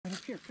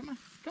here. Come on,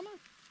 come on,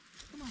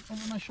 come on,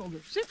 over my shoulder.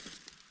 Sit,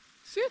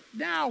 sit.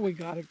 Now we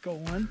got it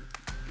going.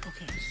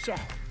 Okay,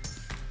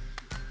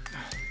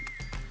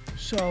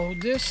 so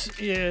this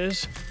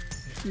is,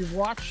 if you've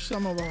watched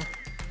some of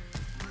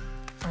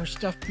our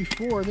stuff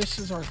before, this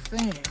is our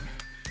thing.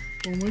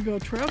 When we go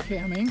trail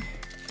camming,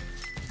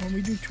 when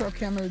we do trail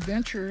camming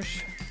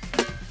adventures,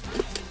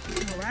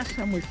 last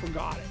time we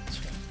forgot it.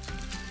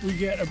 We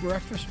get a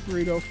breakfast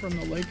burrito from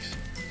the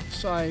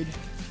lakeside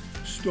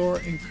store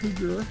in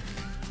Cougar.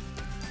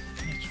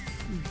 And it's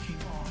freaking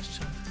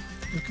awesome.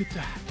 Look at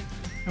that.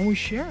 And we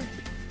share it.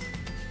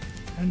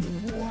 And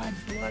what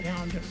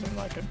Bloodhound doesn't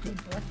like a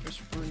good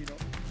breakfast burrito?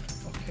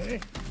 Okay,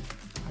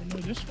 I know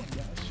this one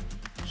does.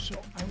 So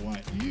I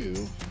want you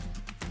to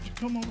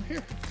come over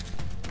here.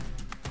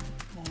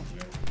 Oh,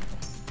 there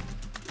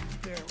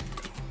we go. There we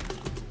go.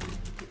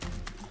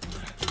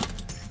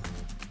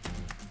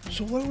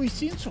 So what have we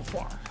seen so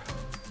far?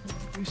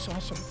 We saw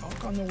some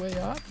elk on the way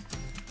up.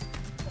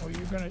 Oh,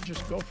 you're gonna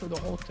just go for the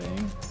whole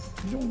thing?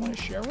 You don't want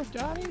to share with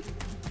Daddy?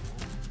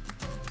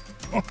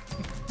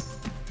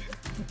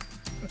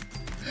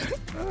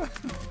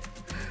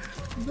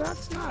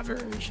 That's not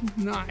very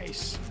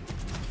nice.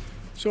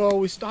 So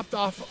we stopped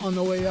off on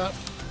the way up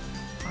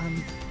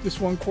on this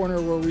one corner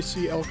where we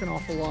see elk an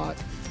awful lot,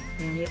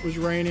 and it was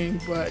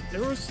raining, but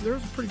there was a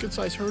pretty good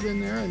sized herd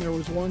in there, and there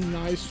was one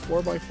nice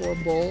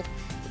 4x4 bull,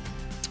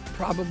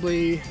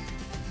 probably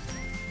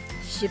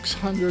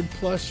 600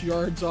 plus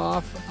yards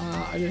off.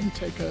 I didn't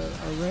take a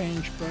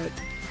range, but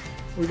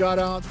we got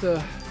out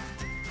the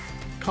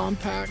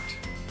compact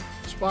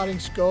spotting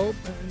scope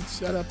and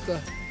set up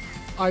the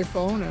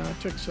iPhone, and I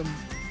took some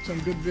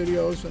good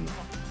videos, and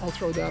I'll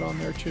throw that on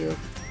there too.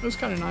 It was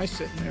kind of nice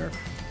sitting there.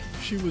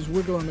 She was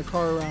wiggling the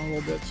car around a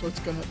little bit, so it's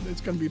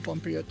gonna be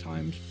bumpy at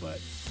times, but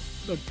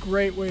it's a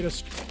great way to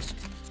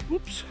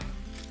start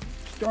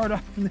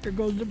off. And there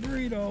goes the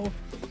burrito.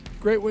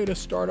 Great way to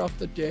start off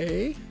the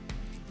day.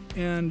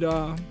 And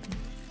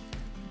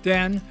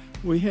then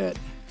we hit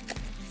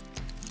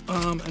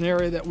an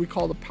area that we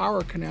call the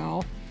Power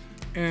Canal,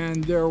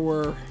 and there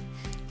were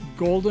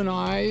golden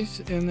eyes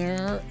in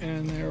there,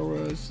 and there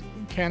was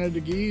Canada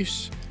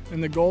geese,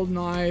 and the golden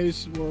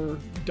eyes were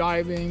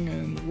diving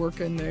and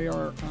working. They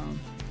are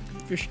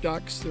fish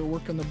ducks. They're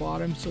working the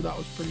bottom, so that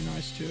was pretty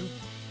nice too.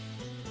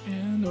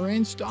 And the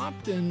rain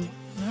stopped, and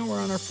now we're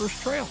on our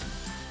first trail.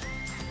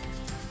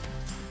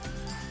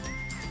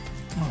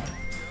 Oh.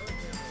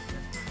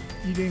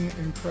 Eating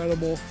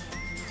incredible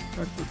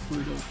breakfast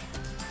burritos.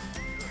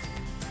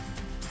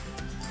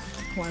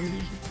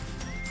 Calamity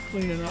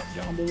cleaning up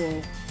down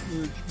below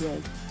where it's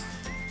built.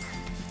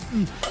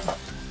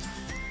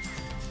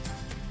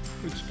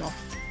 Good stuff.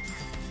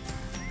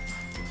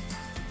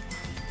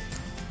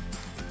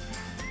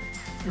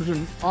 There's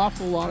an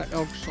awful lot of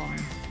elk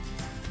sign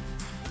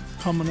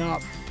coming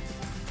up,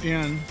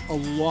 and a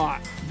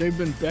lot. They've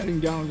been bedding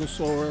down to the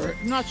slower area.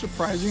 Not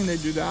surprising they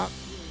do that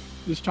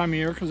this time of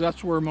year, because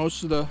that's where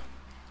most of the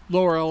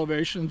lower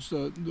elevations,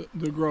 the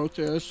growth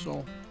is.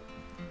 So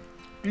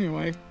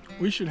anyway,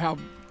 we should have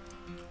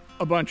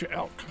a bunch of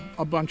elk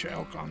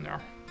on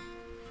there.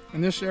 In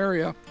this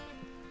area,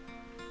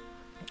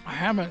 I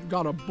haven't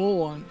got a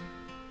bull on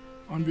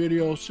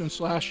video since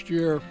last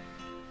year.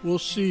 We'll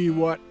see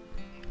what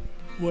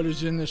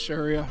is in this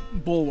area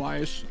bull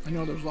wise. I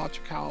know there's lots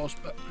of cows,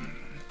 but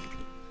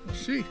we'll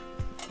see.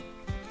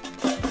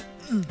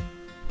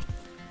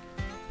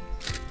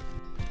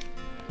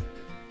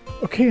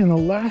 Okay, and the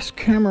last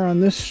camera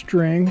on this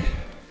string,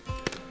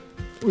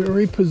 we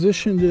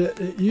repositioned it.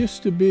 It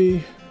used to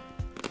be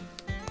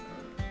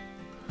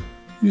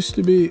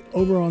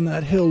over on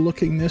that hill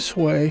looking this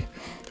way,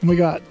 and we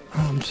got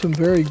some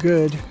very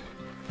good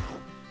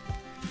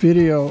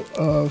video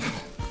of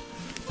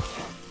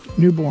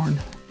newborn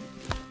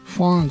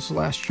fawns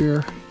last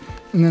year,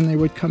 and then they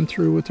would come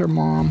through with their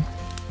mom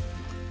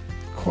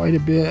quite a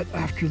bit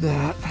after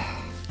that.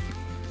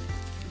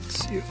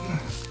 Let's see.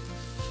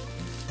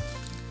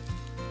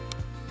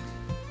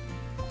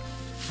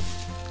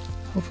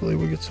 Hopefully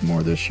we'll get some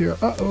more this year.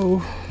 Uh-oh,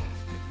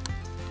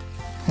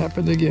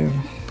 happened again.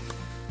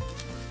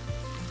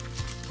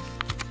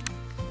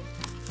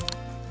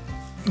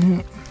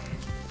 Yeah.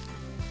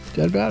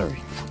 Dead battery.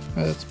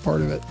 That's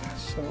part of it.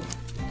 So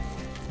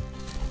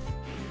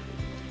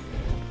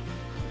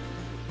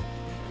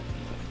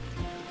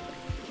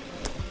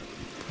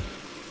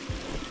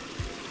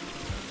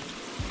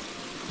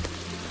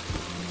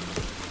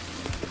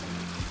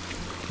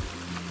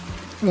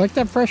you like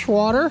that fresh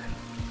water?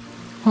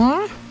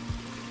 Huh?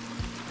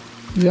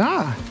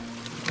 Yeah.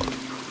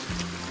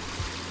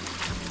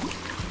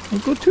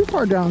 Don't go too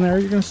far down there,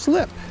 you're gonna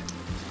slip.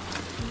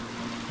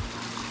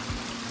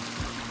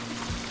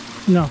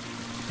 No.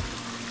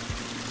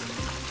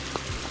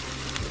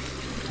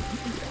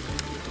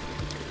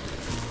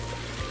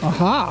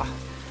 Aha!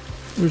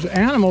 There's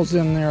animals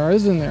in there,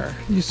 isn't there?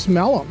 You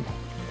smell them.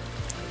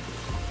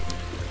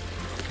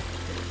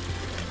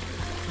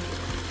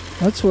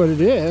 That's what it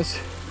is.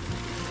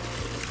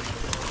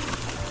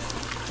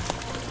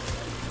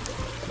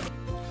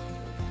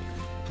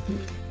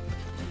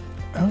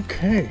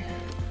 Okay.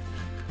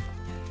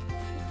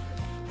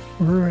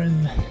 We're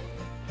in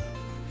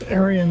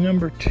area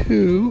number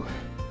 2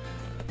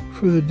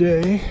 for the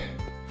day.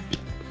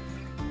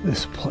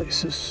 This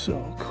place is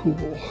so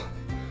cool.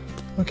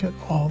 Look at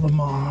all the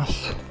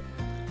moss.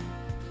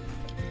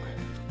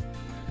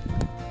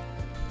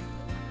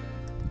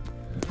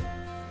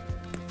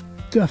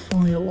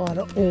 Definitely a lot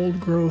of old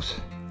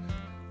growth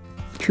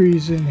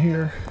trees in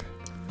here.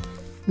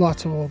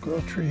 Lots of old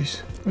growth trees.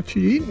 What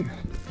you eating?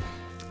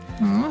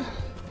 Huh?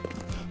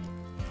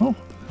 Oh,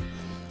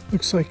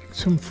 looks like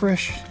some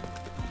fresh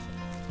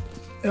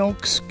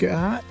elk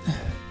scat.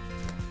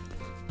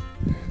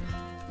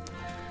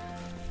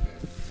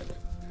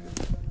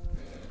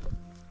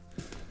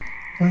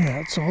 Oh yeah,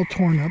 it's all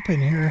torn up in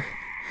here.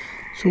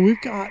 So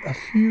we've got a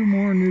few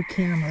more new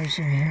cameras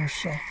in here,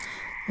 so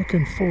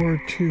looking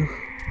forward to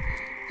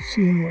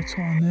seeing what's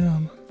on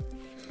them.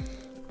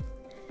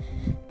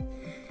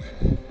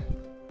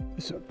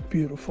 It's a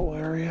beautiful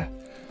area.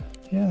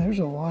 Yeah, there's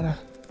a lot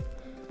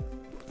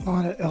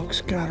of elk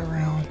scat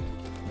around.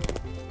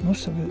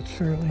 Most of it's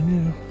fairly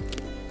new.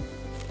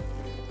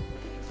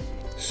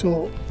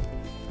 So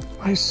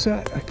I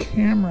set a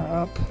camera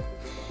up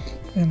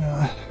in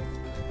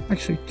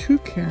actually 2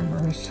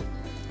 cameras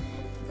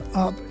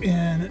up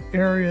in an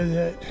area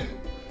that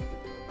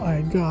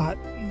I got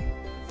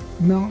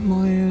mountain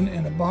lion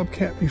and a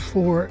bobcat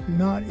before.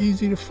 Not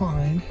easy to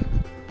find,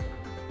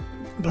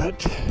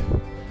 but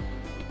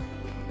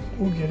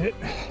we'll get it.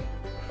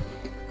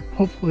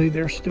 Hopefully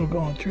they're still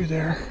going through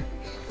there.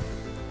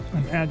 I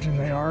imagine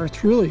they are.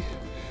 It's really,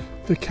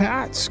 the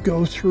cats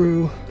go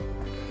through,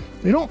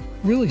 they don't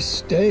really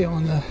stay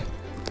on the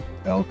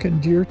elk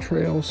and deer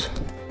trails.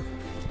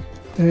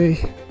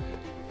 They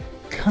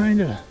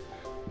kind of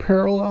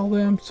parallel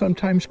them,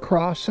 sometimes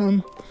cross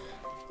them,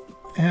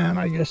 and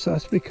I guess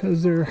that's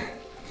because they're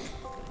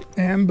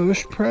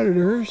ambush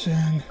predators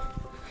and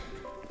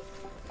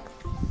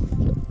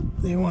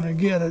they want to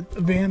get a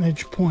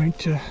vantage point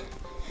to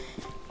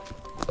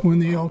when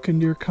the elk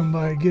and deer come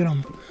by and get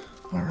them.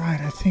 All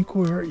right, I think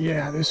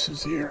yeah, this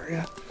is the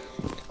area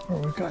where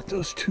we've got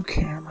those 2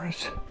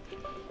 cameras.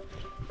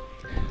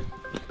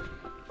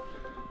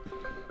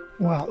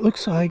 Wow, it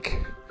looks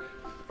like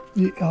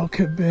the elk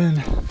have been,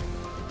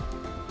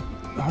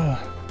 yeah,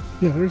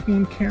 there's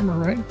one camera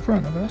right in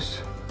front of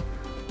us.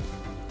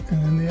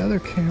 And then the other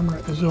camera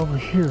is over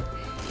here.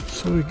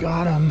 So we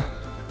got them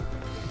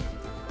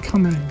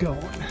coming and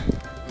going.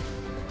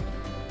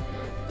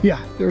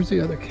 Yeah, there's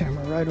the other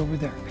camera right over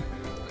there.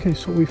 Okay,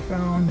 so we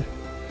found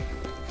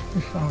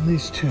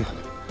these 2.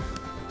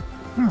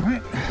 All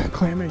right,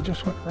 Calamity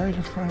just went right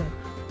in front of it.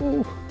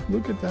 Oh,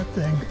 look at that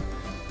thing.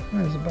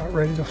 That is about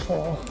ready to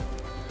fall.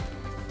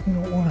 We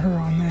don't want her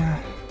on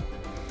that.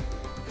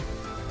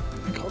 I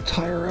think I'll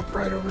tie her up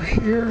right over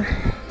here.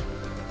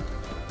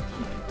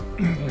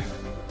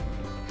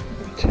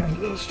 Tend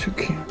to those 2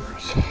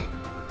 cameras.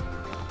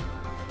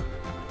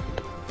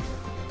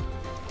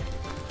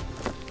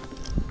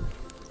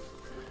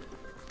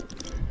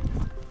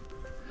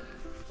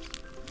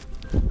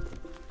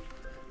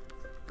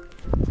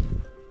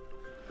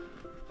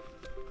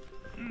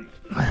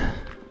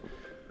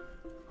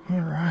 All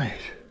right.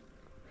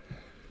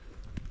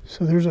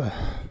 So there's a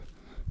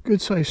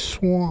good sized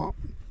swamp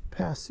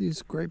past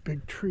these great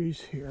big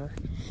trees here.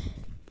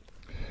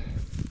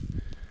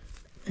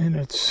 And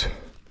it's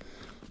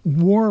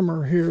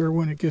warmer here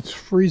when it gets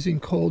freezing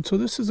cold. So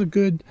this is a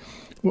good,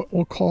 what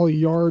we'll call a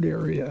yard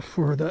area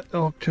for the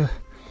elk to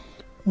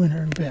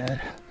winter in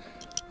bed.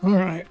 All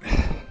right.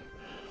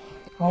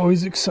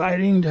 Always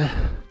exciting to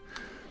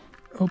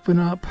open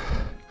up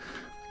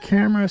the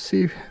camera,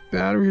 see if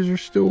batteries are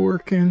still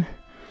working.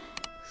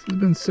 This has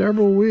been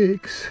several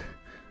weeks.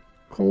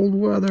 Cold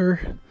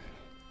weather.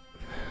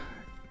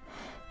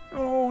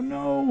 Oh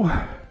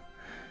no.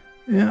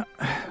 Yeah,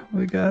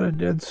 we got a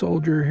dead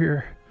soldier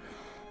here.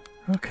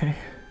 Okay.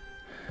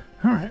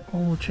 All right,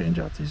 well, we'll change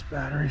out these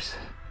batteries.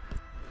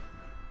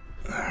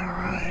 All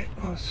right,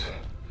 let's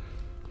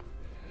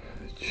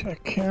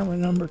check camera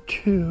number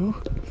 2.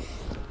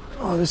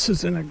 Oh, this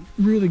is in a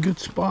really good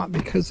spot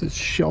because it's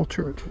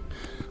sheltered.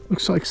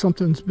 Looks like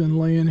something's been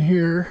laying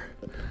here.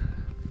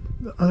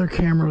 The other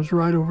camera is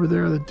right over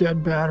there, the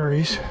dead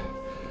batteries.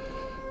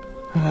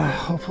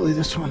 Hopefully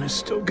this one is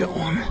still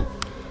going.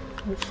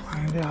 We'll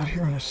find out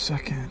here in a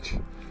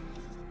second.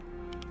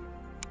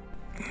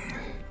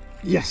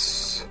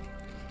 Yes.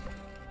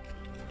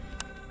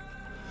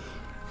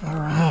 All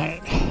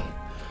right.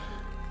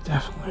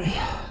 Definitely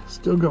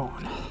still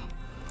going.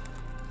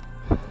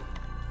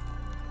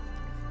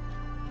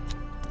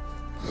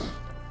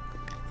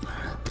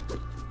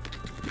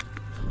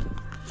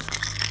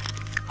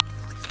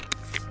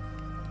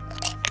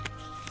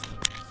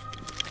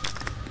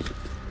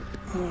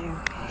 All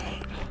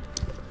right.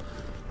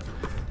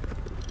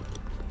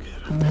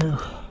 Get a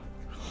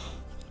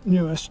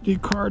new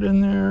SD card in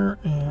there,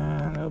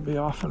 and it'll be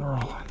off and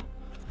rolling.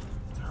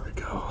 There we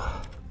go.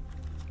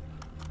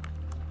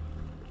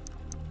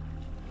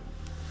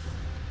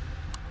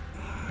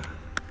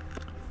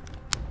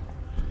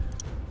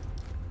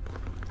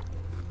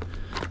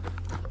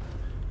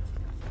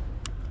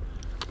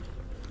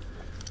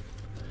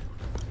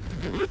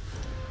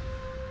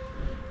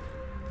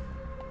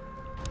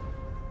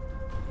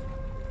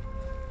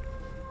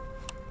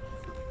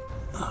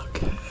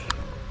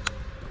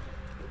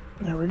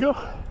 There we go.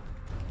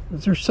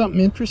 Is there something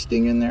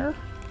interesting in there?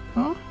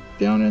 Huh?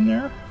 Down in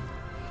there?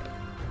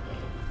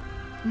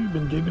 You've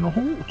been digging a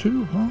hole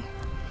too, huh?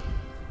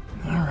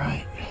 All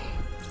right.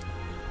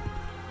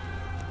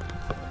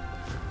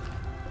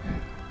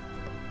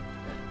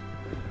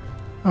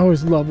 I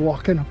always love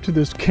walking up to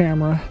this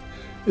camera.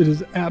 It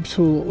is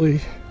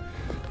absolutely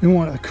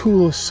one of the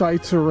coolest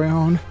sights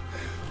around.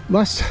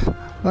 Last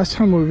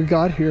time when we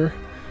got here,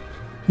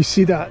 you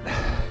see that?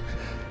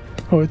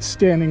 Oh, it's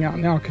standing out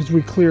now because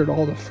we cleared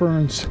all the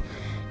ferns.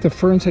 The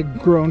ferns had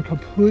grown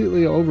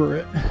completely over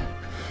it,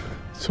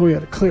 so we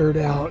had to clear it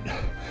out.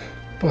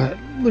 But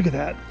look at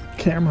that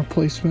camera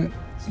placement.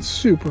 It's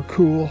super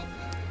cool.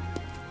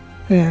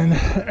 And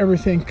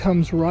everything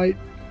comes right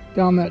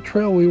down that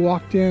trail we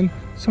walked in.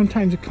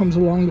 Sometimes it comes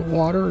along the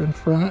water in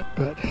front,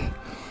 but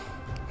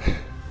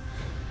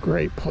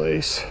great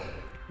place.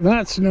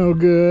 That's no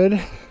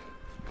good.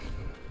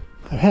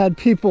 I've had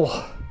people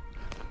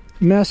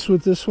mess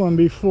with this one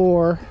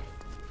before,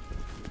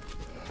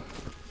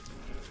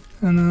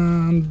 and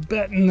I'm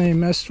betting they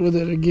messed with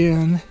it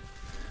again.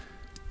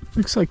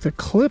 Looks like the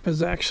clip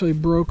is actually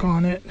broke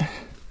on it.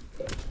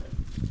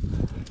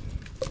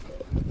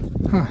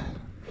 Huh.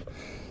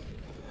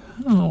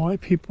 I don't know why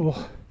people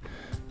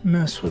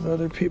mess with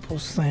other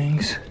people's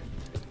things.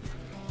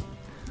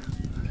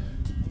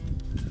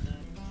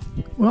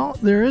 Well,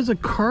 there is a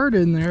card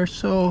in there,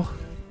 so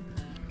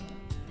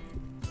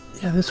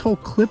yeah, this whole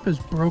clip is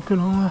broken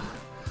off.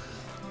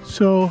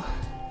 So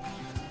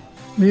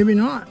maybe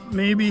not.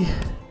 Maybe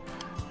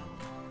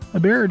a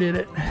bear did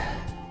it.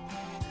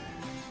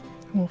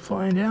 We'll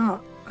find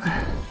out.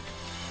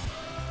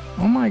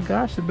 Oh my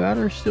gosh, the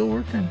battery's still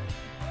working.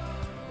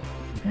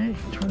 Okay,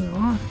 turn it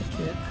off.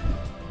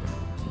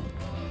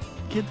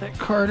 Get that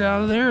card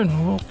out of there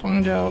and we'll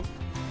find out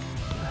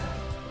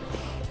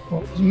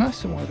what was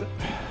messing with it.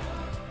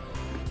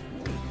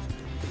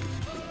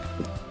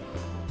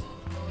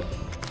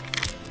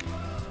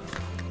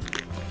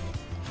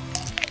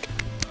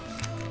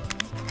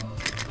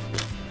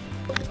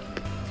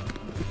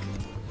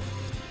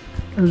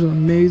 There's an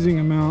amazing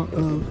amount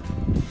of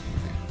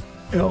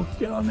elk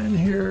down in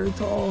here.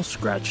 It's all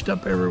scratched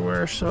up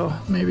everywhere, so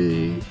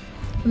maybe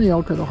the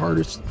elk are the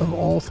hardest of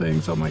all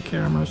things on my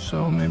camera,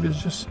 so maybe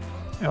it's just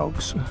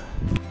elks.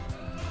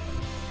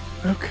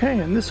 Okay,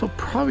 and this will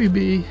probably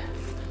be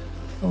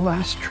the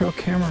last trail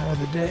camera of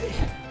the day.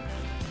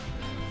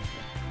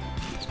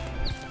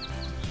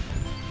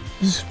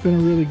 This has been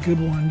a really good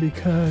one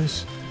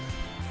because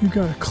you've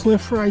got a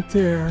cliff right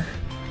there,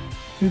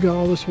 you've got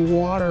all this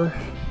water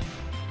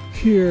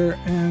here,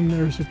 and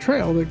there's a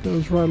trail that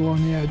goes right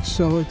along the edge,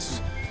 so it's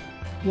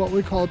what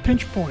we call a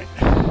pinch point.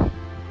 And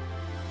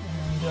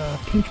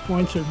pinch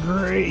points are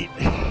great.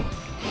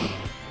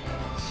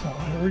 So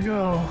here we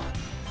go.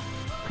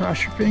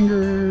 Cross your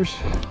fingers.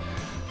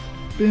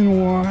 Been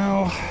a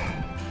while.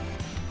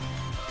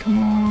 Come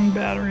on,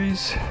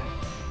 batteries.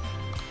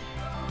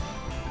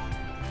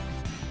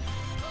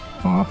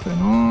 Off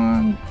and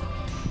on.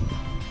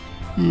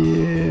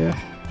 Yeah.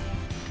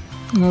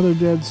 Another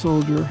dead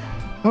soldier.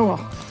 Oh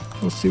well.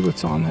 We'll see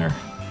what's on there.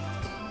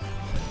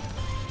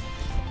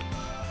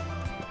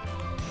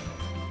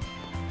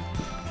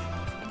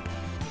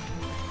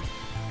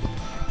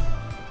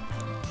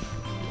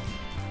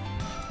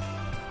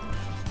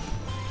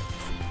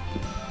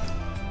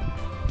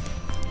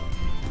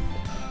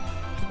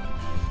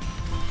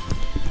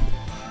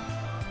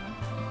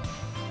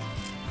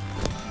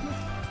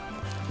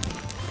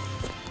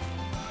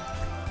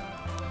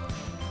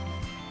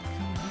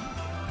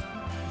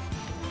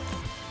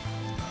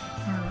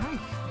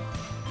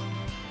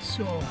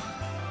 So,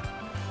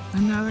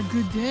 another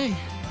good day,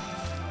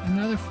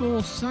 another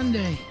full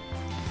Sunday.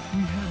 We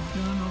have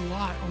done a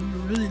lot. Oh,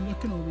 you're really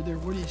looking over there.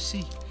 What do you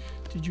see?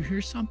 Did you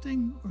hear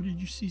something or did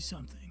you see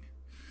something?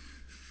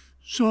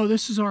 So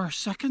this is our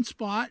second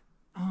spot.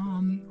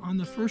 On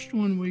the first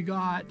one we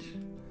got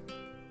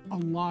a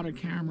lot of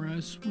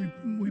cameras.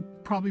 We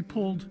probably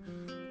pulled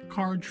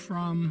cards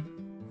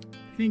from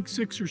I think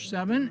 6 or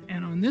 7,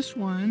 and on this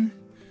one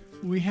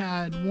we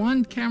had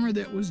one camera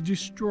that was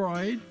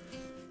destroyed.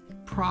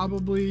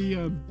 Probably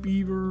a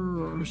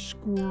beaver or a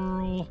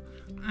squirrel.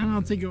 I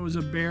don't think it was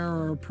a bear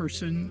or a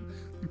person.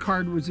 The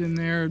card was in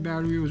there, the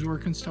battery was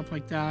working, stuff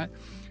like that.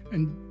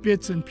 And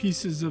bits and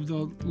pieces of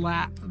the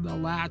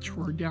latch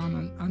were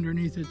down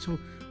underneath it. So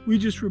we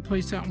just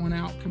replaced that one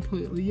out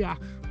completely. Yeah,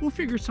 we'll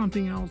figure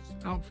something else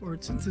out for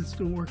it since it's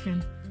still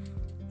working.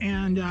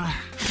 And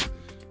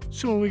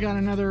so we got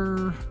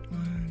another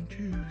 1,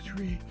 2,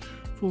 3,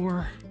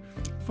 4,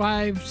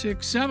 5,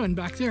 6, 7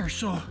 back there.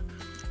 So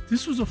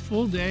this was a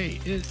full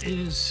day. It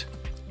is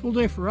a full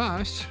day for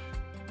us.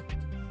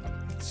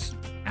 It's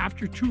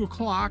after 2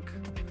 o'clock.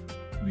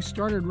 We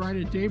started right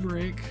at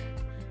daybreak,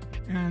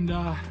 and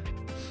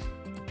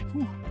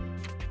whew,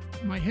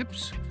 my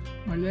hips,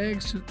 my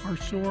legs are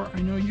sore.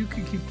 I know you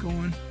can keep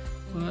going,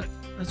 but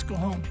let's go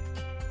home.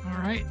 All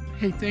right.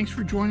 Hey, thanks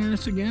for joining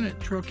us again at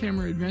Trail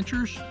Camera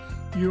Adventures.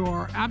 You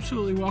are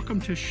absolutely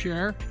welcome to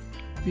share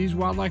these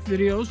wildlife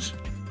videos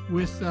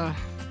with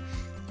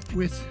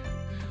with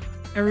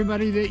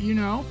everybody that you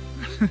know,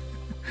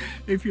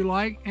 if you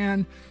like.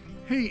 And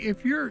hey,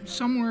 if you're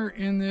somewhere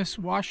in this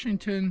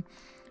Washington,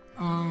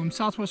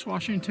 Southwest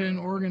Washington,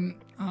 Oregon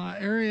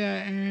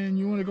area, and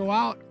you want to go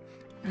out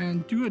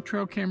and do a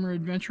trail camera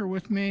adventure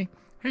with me,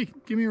 hey,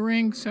 give me a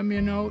ring, send me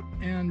a note,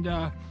 and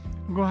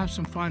we'll go have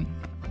some fun.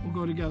 We'll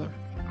go together.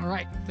 All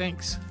right,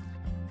 thanks.